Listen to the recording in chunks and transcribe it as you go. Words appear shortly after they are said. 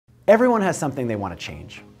Everyone has something they want to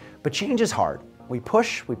change, but change is hard. We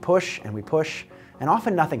push, and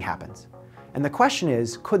often nothing happens. And the question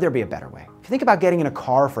is, could there be a better way? If you think about getting in a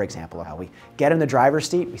car, for example, how we get in the driver's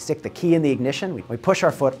seat, we stick the key in the ignition, we push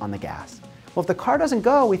our foot on the gas. Well, if the car doesn't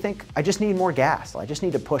go, we think, I just need more gas. I just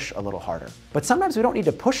need to push a little harder. But sometimes we don't need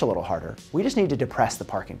to push a little harder. We just need to depress the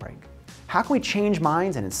parking brake. How can we change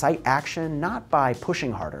minds and incite action, not by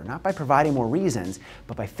pushing harder, not by providing more reasons,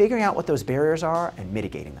 but by figuring out what those barriers are and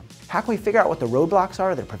mitigating them? How can we figure out what the roadblocks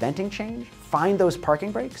are that are preventing change, find those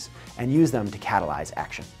parking brakes, and use them to catalyze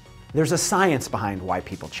action? There's a science behind why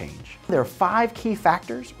people change. There are 5 key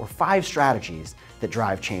factors or 5 strategies that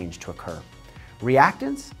drive change to occur: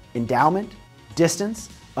 reactance, endowment, distance,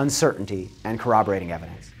 uncertainty, and corroborating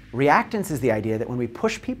evidence. Reactance is the idea that when we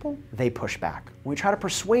push people, they push back. When we try to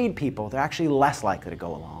persuade people, they're actually less likely to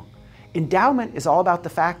go along. Endowment is all about the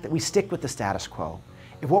fact that we stick with the status quo.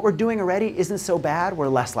 If what we're doing already isn't so bad, we're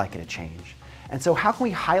less likely to change. And so how can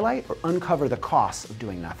we highlight or uncover the costs of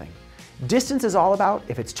doing nothing? Distance is all about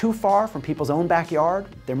if it's too far from people's own backyard,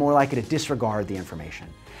 they're more likely to disregard the information.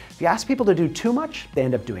 If you ask people to do too much, they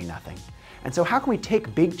end up doing nothing. And so how can we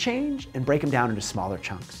take big change and break them down into smaller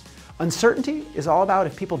chunks? Uncertainty is all about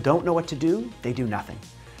if people don't know what to do, they do nothing.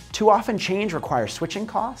 Too often change requires switching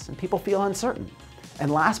costs and people feel uncertain. And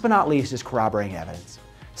last but not least is corroborating evidence.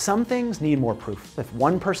 Some things need more proof. If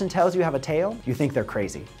one person tells you have a tail, you think they're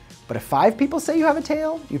crazy. But if 5 people say you have a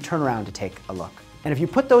tail, you turn around to take a look. And if you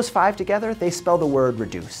put those 5 together, they spell the word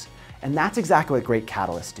reduce. And that's exactly what great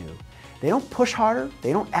catalysts do. They don't push harder,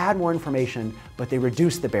 they don't add more information, but they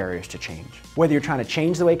reduce the barriers to change. Whether you're trying to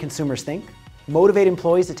change the way consumers think, motivate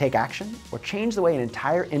employees to take action, or change the way an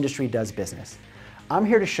entire industry does business, I'm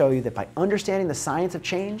here to show you that by understanding the science of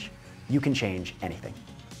change, you can change anything.